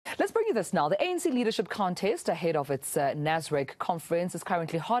you this now. The ANC leadership contest ahead of its Nasrec conference is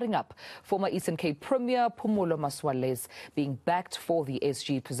currently hotting up. Former Eastern Cape Premier Phumulo Masualle is being backed for the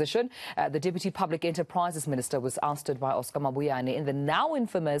SG position. The Deputy Public Enterprises Minister was ousted by Oscar Mabuyane in the now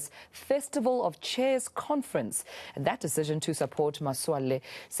infamous Festival of Chairs conference. And that decision to support Masualle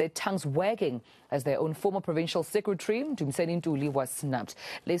said tongues wagging as their own former provincial secretary, Mdumiseni Ntuli, was snubbed.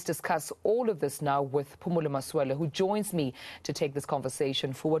 Let's discuss all of this now with Phumulo Masualle, who joins me to take this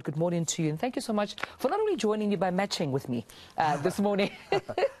conversation forward. Good morning to you, and thank you so much for not only joining me by matching with me this morning.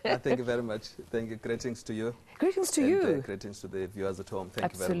 Thank you very much. Thank you. Greetings to you. Greetings to you. Greetings to the viewers at home.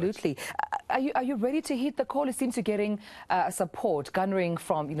 Thank Absolutely. you very much. Are you ready to hit the call? It seems you're getting support, garnering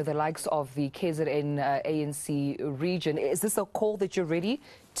from the likes of the KZN ANC region. Is this a call that you're ready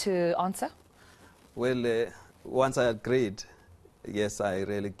to answer? Well, once I agreed, yes, I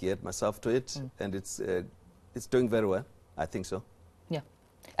really geared myself to it, and it's doing very well. I think so. Yeah.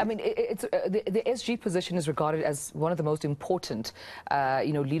 I mean, the SG position is regarded as one of the most important,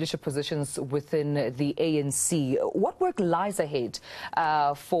 leadership positions within the ANC. What work lies ahead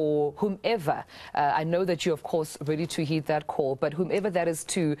for whomever? I know that you're, of course, ready to heed that call, but whomever that is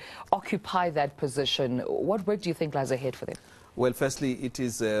to occupy that position, what work do you think lies ahead for them? Well, firstly, it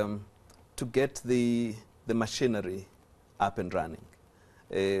is to get the machinery up and running.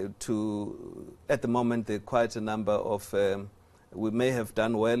 At the moment, there are quite a number of we may have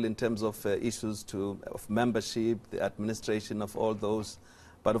done well in terms of issues of membership, the administration of all those,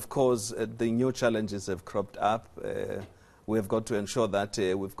 but of course the new challenges have cropped up. We have got to ensure that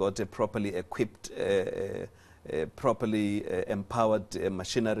we've got a properly equipped, properly empowered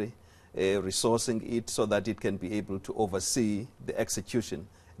machinery, resourcing it so that it can be able to oversee the execution,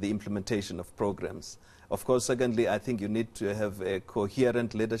 the implementation of programs. Of course, secondly, I think you need to have a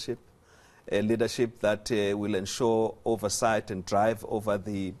coherent leadership, a leadership that will ensure oversight and drive over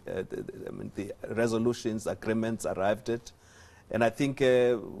the resolutions, agreements arrived at. And I think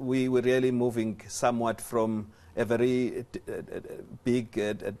we were really moving somewhat from a very big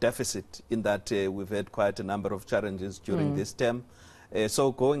deficit in that we've had quite a number of challenges during this term.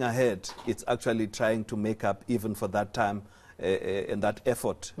 So going ahead, it's actually trying to make up even for that time and that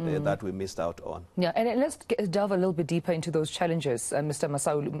effort that we missed out on. Yeah, and let's delve a little bit deeper into those challenges, Mr.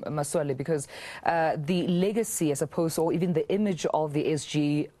 Masualle, because the legacy, I suppose, or even the image of the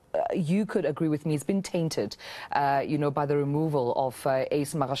SG, you could agree with me, it's been tainted, by the removal of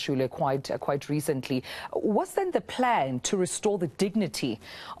Ace Magashule quite recently. What's then the plan to restore the dignity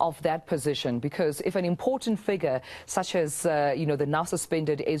of that position? Because if an important figure such as, the now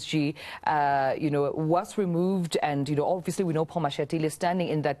suspended SG, was removed, and, obviously we know Paul Mashatile is standing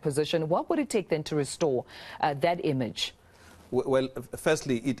in that position, what would it take then to restore that image? Well,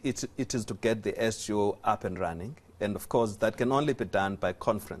 firstly, it is to get the SGO up and running. And of course, that can only be done by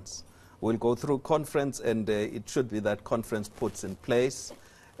conference. We'll go through conference, and it should be that conference puts in place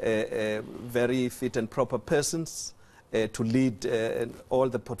very fit and proper persons to lead all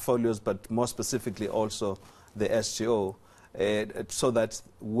the portfolios, but more specifically also the SGO, so that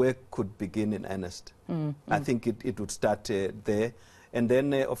work could begin in earnest. I think it would start there. And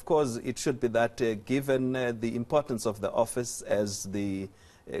then, of course, it should be that given the importance of the office as the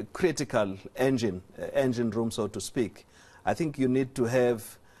critical engine room, so to speak, I think you need to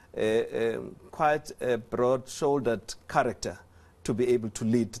have quite a broad-shouldered character to be able to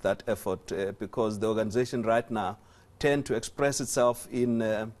lead that effort, because the organization right now tend to express itself in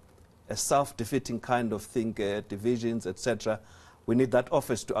a self-defeating kind of thing, divisions, etc. We need that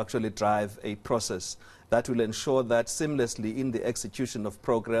office to actually drive a process that will ensure that seamlessly in the execution of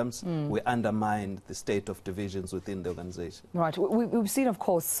programs, we undermine the state of divisions within the organization. Right. We've seen, of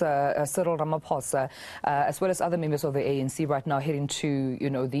course, Cyril Ramaphosa, as well as other members of the ANC right now heading to,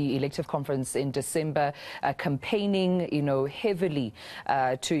 the elective conference in December, campaigning, heavily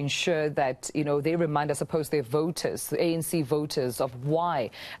to ensure that, they remind, I suppose, their voters, the ANC voters, of why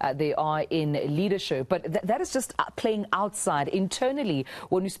they are in leadership. But that is just playing outside. Internally,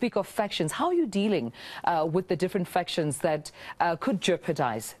 when you speak of factions, how are you dealing with the different factions that could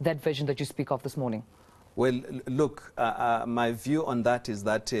jeopardize that vision that you speak of this morning? Well, look, my view on that is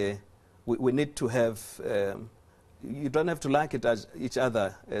that we need to have, you don't have to like each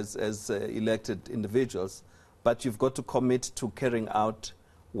other as elected individuals, but you've got to commit to carrying out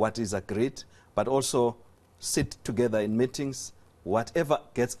what is agreed, but also sit together in meetings. Whatever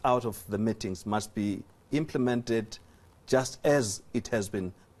gets out of the meetings must be implemented just as it has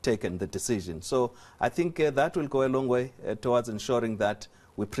been taken, the decision. So I think that will go a long way towards ensuring that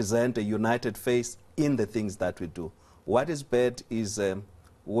we present a united face in the things that we do. What is bad is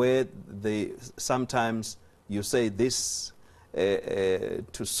where sometimes you say this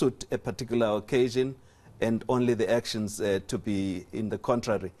to suit a particular occasion and only the actions to be in the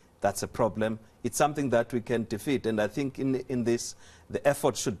contrary, that's a problem. It's something that we can defeat. And I think in this, the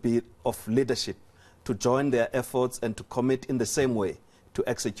effort should be of leadership to join their efforts and to commit in the same way to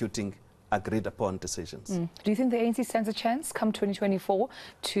executing agreed upon decisions. Do you think the ANC stands a chance come 2024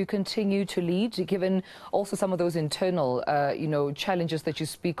 to continue to lead, given also some of those internal, challenges that you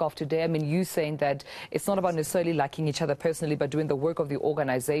speak of today? I mean, you saying that it's not about necessarily liking each other personally, but doing the work of the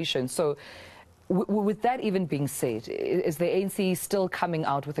organization. So with that even being said, is the ANC still coming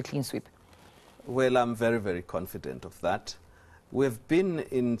out with a clean sweep? Well, I'm very, very confident of that. We've been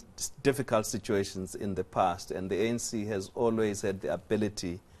in difficult situations in the past, and the ANC has always had the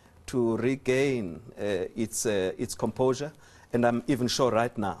ability to regain its composure, and I'm even sure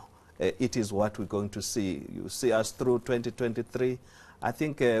right now it is what we're going to see. You see us through 2023. I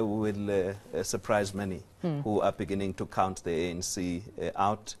think we will surprise many who are beginning to count the ANC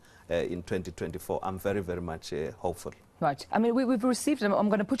out in 2024. I'm very, very much hopeful. Right. I mean, we've received, I'm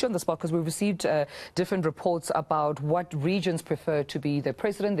going to put you on the spot because we've received different reports about what regions prefer to be their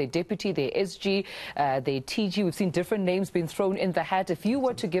president, their deputy, their SG, their TG. We've seen different names being thrown in the hat. If you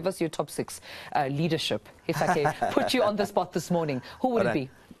were to give us your top 6 leadership, if I can put you on the spot this morning, who would it be?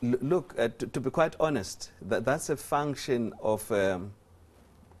 Look, to be quite honest, that's a function of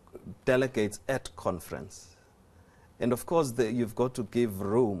delegates at conference. And of course, you've got to give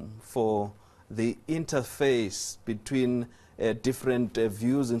room for the interface between different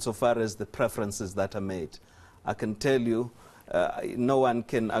views insofar as the preferences that are made. I can tell you, no one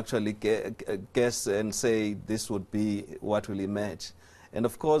can actually guess and say this would be what will emerge. And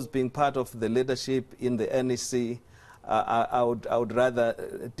of course, being part of the leadership in the NEC, I would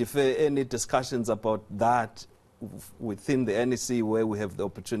rather defer any discussions about that within the NEC, where we have the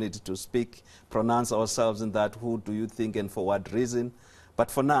opportunity to speak, pronounce ourselves in that, who do you think and for what reason. But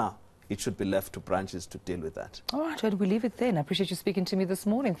for now, it should be left to branches to deal with that. All right, well, we leave it then. I appreciate you speaking to me this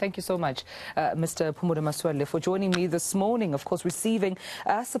morning. Thank you so much, Mr. Phumulo Masualle, for joining me this morning. Of course, receiving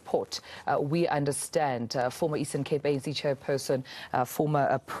support, we understand, former Eastern Cape ANC chairperson,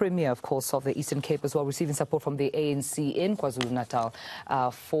 former premier, of course, of the Eastern Cape as well, receiving support from the ANC in KwaZulu-Natal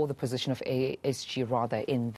for the position of ASG, rather, in